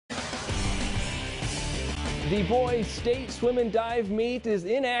The boys' state swim and dive meet is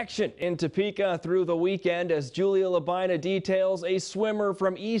in action in Topeka through the weekend as Julia Labina details a swimmer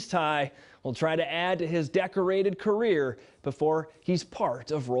from East High will try to add to his decorated career before he's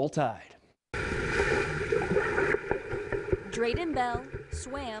part of Roll Tide. Drayden Bell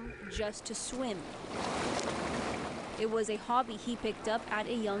swam just to swim. It was a hobby he picked up at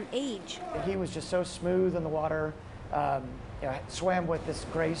a young age. He was just so smooth in the water, swam with this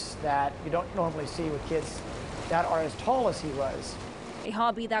grace that you don't normally see with kids that are as tall as he was. A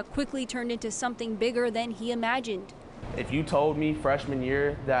hobby that quickly turned into something bigger than he imagined. If you told me freshman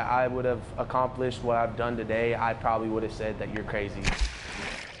year that I would have accomplished what I've done today, I probably would have said that you're crazy.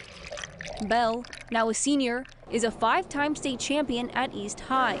 Bell, now a senior, is a 5-time state champion at East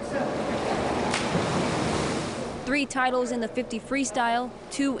High. 3 titles in the 50 freestyle,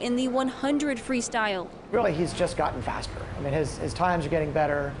 2 in the 100 freestyle. Really, he's just gotten faster. I mean, his times are getting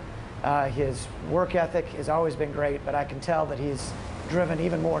better. His work ethic has always been great, but I can tell that he's driven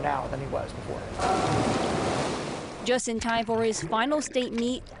even more now than he was before. Just in time for his final state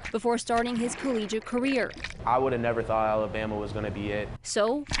meet before starting his collegiate career. I would have never thought Alabama was going to be it.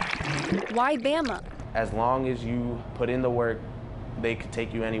 So, why Bama? As long as you put in the work, they could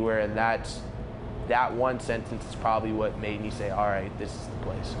take you anywhere, and that one sentence is probably what made me say, all right, this is the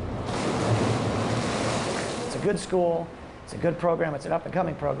place. It's a good school, it's a good program, it's an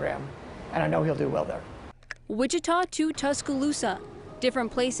up-and-coming program, and I know he'll do well there. Wichita to Tuscaloosa.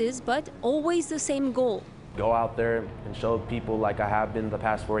 Different places, but always the same goal. Go out there and show people, like I have been the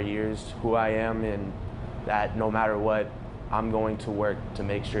past 4 years, who I am, and that no matter what, I'm going to work to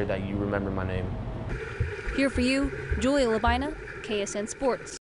make sure that you remember my name. Here for you, Julia Labina, KSN Sports.